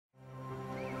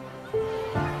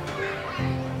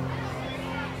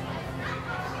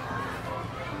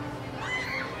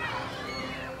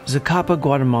Zacapa,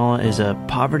 Guatemala is a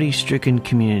poverty-stricken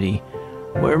community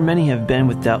where many have been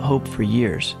without hope for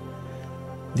years.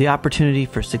 The opportunity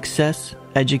for success,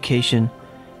 education,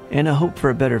 and a hope for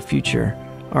a better future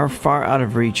are far out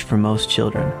of reach for most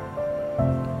children.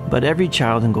 But every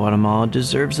child in Guatemala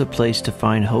deserves a place to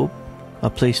find hope, a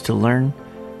place to learn,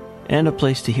 and a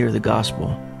place to hear the gospel.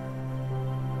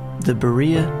 The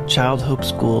Berea ChildHope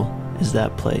School is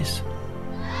that place.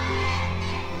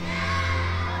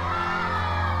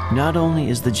 Not only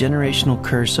is the generational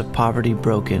curse of poverty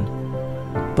broken,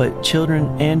 but children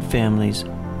and families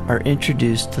are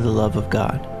introduced to the love of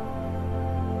God.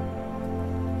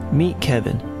 Meet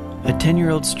Kevin, a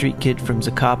 10-year-old street kid from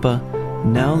Zacapa,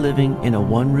 now living in a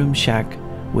one-room shack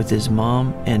with his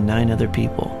mom and 9 other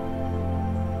people.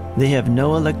 They have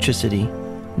no electricity,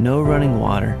 no running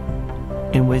water,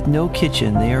 and with no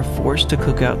kitchen, they are forced to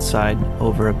cook outside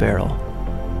over a barrel.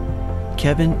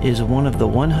 Kevin is one of the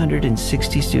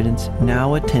 160 students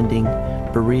now attending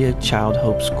Berea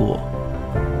ChildHope School.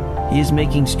 He is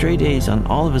making straight A's on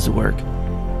all of his work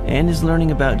and is learning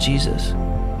about Jesus.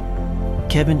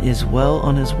 Kevin is well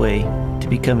on his way to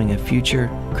becoming a future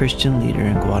Christian leader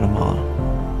in Guatemala.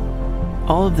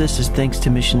 All of this is thanks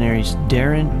to missionaries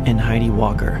Darren and Heidi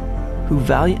Walker, who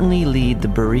valiantly lead the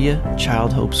Berea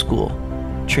ChildHope School,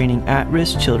 training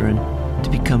at-risk children to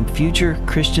become future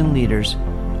Christian leaders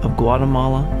of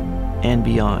Guatemala and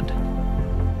beyond.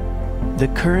 The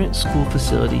current school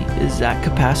facility is at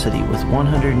capacity with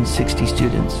 160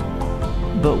 students.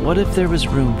 But what if there was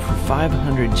room for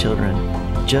 500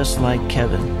 children just like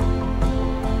Kevin?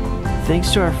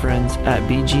 Thanks to our friends at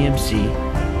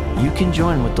BGMC, you can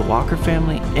join with the Walker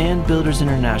family and Builders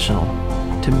International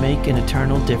to make an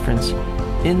eternal difference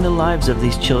in the lives of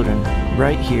these children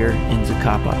right here in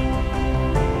Zacapa.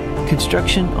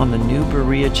 Construction on the new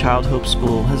Berea ChildHope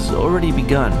School has already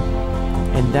begun,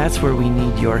 and that's where we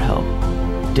need your help.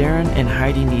 Darren and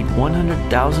Heidi need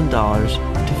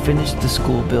 $100,000 to finish the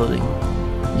school building.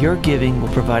 Your giving will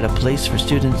provide a place for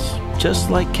students just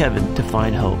like Kevin to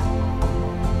find hope.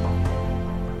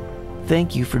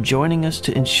 Thank you for joining us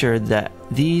to ensure that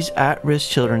these at-risk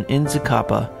children in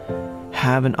Zacapa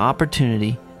have an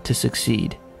opportunity to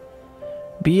succeed.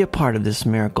 Be a part of this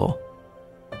miracle.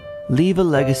 Leave a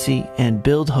legacy and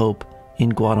build hope in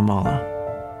Guatemala.